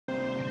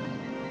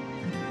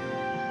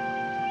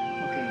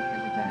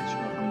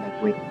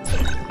with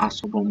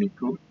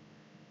Miku.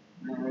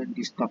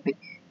 This topic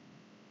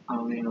I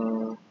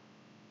will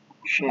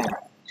share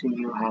to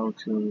you how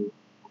to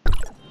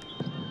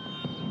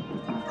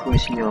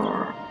increase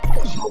your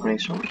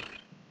suppressor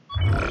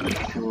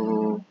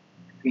to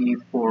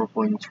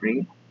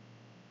V4.3,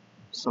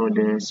 so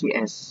the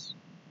CS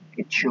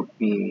it should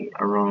be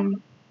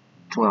around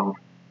 12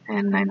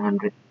 and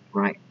 900,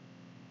 right?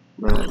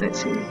 But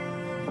let's see,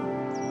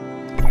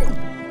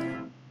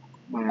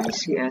 my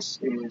CS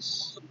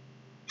is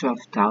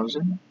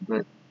 12,000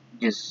 but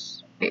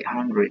just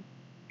 800,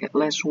 at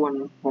least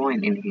 1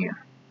 point in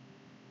here.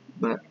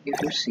 But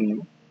if you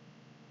see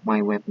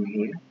my weapon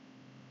here,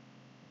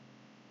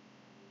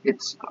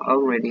 it's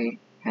already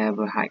have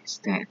a high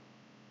stat,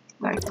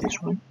 like this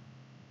one,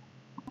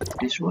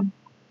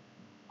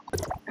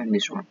 and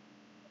this one.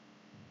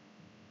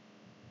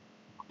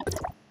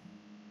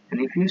 And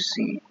if you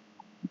see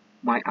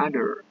my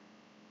other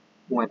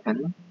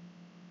weapon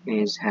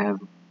is have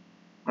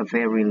a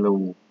very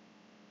low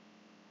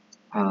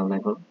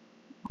level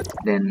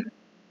than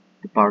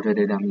the part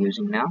that I'm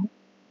using now.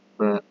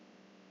 But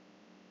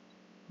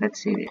let's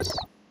see this.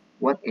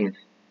 What if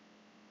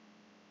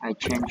I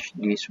change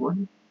this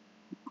one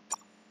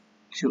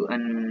to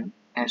an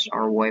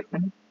SR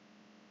weapon,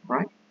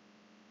 right?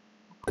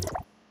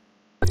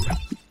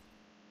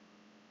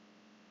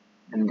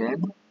 And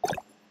then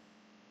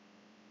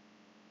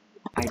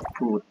I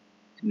put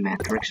the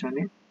matrix on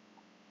it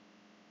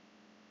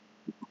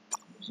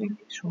using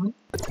this one,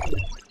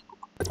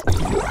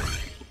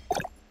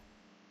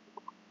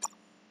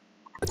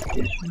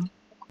 this one,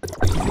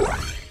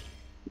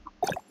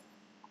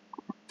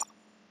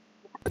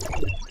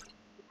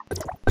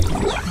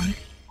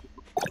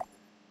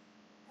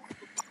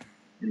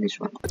 and this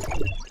one.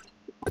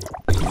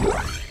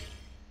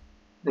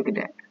 Look at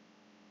that.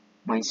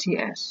 My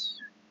CS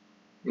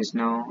is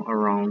now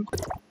around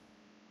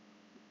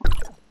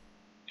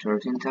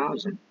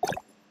 13,000.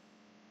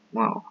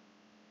 Wow.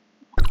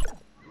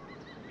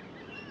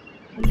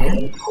 And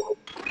then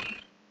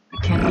I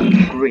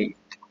can upgrade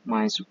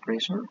my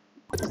suppressor.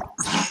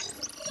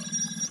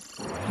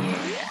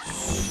 Yeah,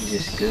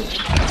 this is good.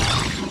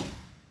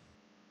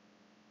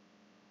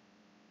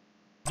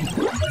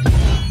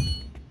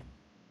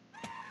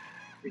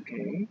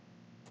 Okay,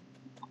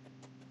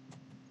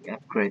 the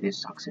upgrade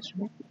is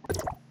successful.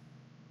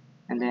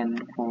 And then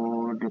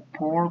for the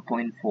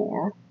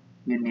 4.4,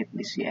 you need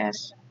the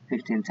CS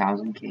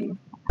 15,000K.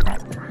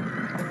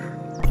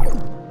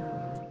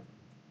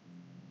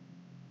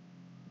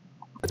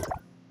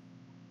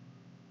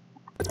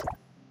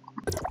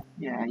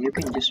 Yeah, you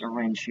can just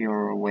arrange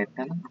your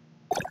weapon,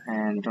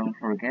 and don't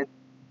forget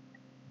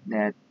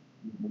that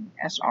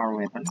SR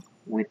weapon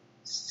with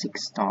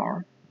 6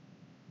 star,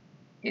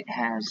 it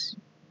has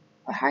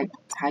a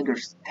higher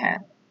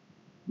stat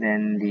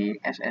than the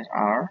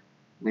SSR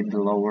with the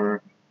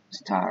lower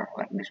star,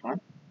 like this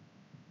one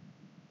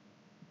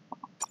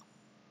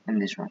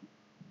and this one.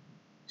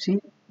 See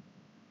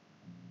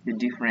the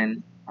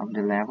difference of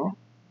the level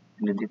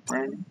and the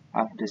difference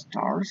of the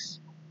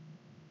stars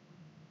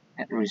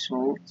that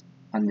result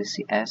on the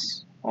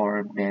CS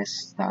or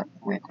best stat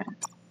weapon.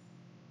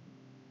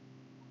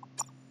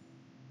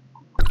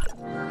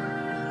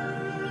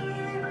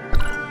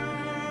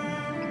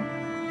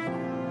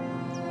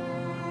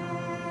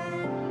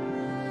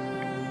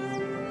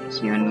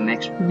 See you in the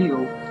next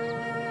video.